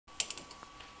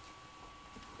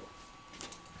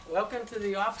Welcome to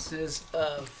the offices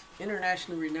of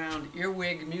internationally renowned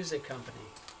Earwig Music Company.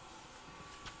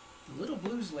 The little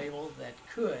blues label that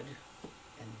could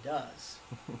and does.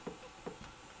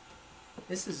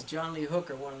 This is John Lee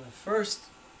Hooker, one of the first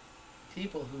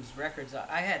people whose records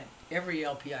I had every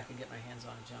LP I could get my hands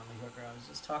on of John Lee Hooker. I was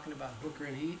just talking about Hooker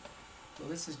and Heat. Well,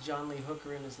 this is John Lee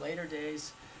Hooker in his later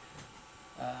days.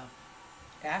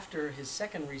 After his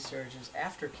second resurgence,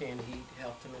 after Canned Heat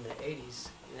helped him in the 80s,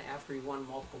 and after he won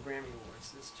multiple Grammy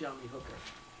Awards. This is John Lee Hooker.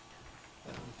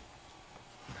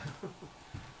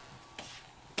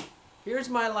 Here's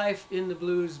my life in the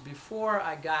blues before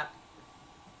I got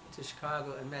to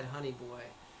Chicago and met Honey Boy.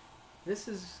 This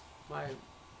is my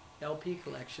LP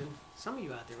collection. Some of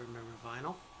you out there remember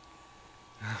vinyl.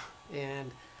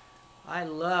 And I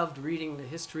loved reading the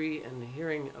history and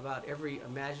hearing about every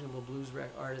imaginable blues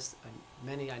artist.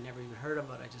 Many I never even heard of,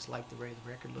 but I just liked the way the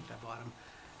record looked. I bought them.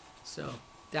 So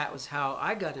that was how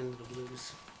I got into the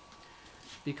blues.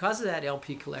 Because of that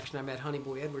LP collection, I met Honey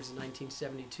Boy Edwards in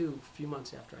 1972, a few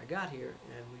months after I got here,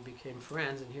 and we became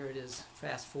friends. And here it is,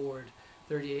 fast forward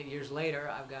 38 years later.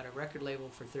 I've got a record label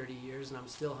for 30 years, and I'm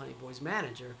still Honey Boy's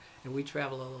manager, and we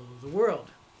travel all over the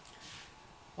world.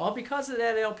 All because of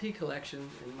that LP collection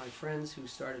and my friends who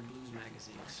started blues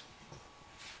magazines.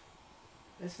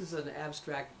 This is an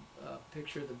abstract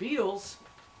picture of the Beatles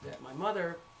that my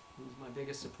mother, who's my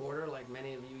biggest supporter, like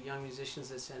many of you young musicians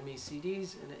that send me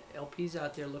CDs and LPs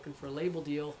out there looking for a label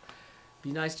deal,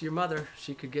 be nice to your mother.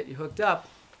 She could get you hooked up.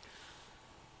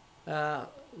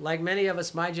 Like many of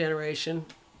us, my generation,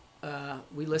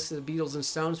 we listened to the Beatles and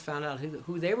Stones, found out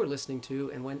who they were listening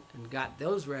to, and went and got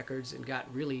those records and got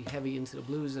really heavy into the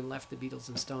blues and left the Beatles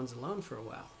and Stones alone for a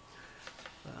while.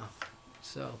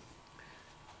 So,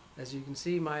 as you can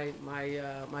see, my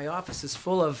office is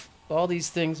full of all these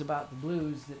things about the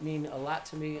blues that mean a lot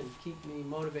to me and keep me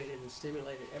motivated and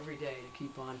stimulated every day to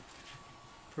keep on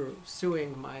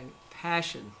pursuing my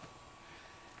passion.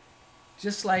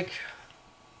 Just like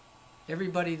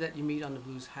everybody that you meet on the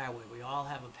blues highway, we all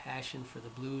have a passion for the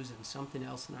blues and something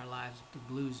else in our lives. The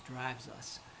blues drives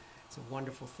us. It's a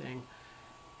wonderful thing.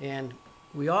 And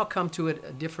we all come to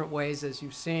it different ways, as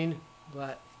you've seen,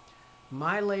 but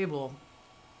my label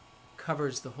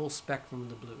covers the whole spectrum of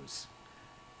the blues.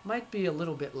 Might be a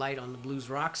little bit light on the blues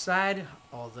rock side,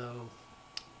 although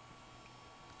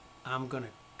I'm going to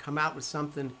come out with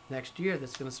something next year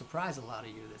that's going to surprise a lot of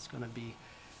you, that's going to be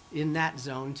in that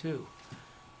zone too.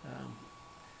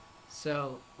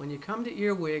 So when you come to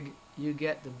Earwig, you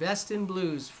get the best in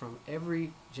blues from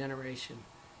every generation,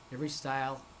 every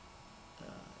style,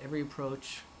 every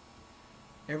approach,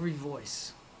 every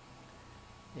voice.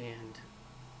 And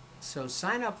so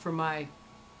sign up for my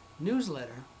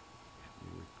newsletter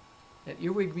at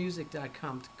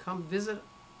earwigmusic.com. Come visit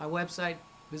my website,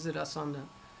 visit us on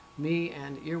me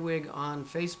and Earwig on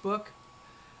Facebook,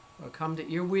 or come to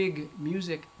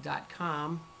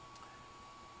earwigmusic.com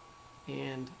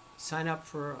and sign up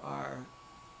for our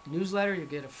newsletter. You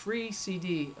get a free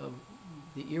CD of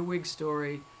the Earwig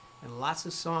story and lots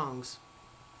of songs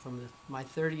from my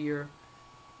 30-year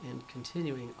and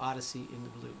continuing odyssey in the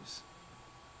blues.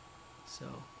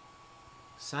 So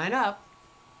sign up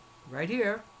right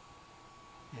here,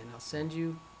 and I'll send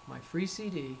you my free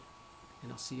CD,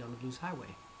 and I'll see you on the Blues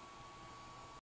Highway.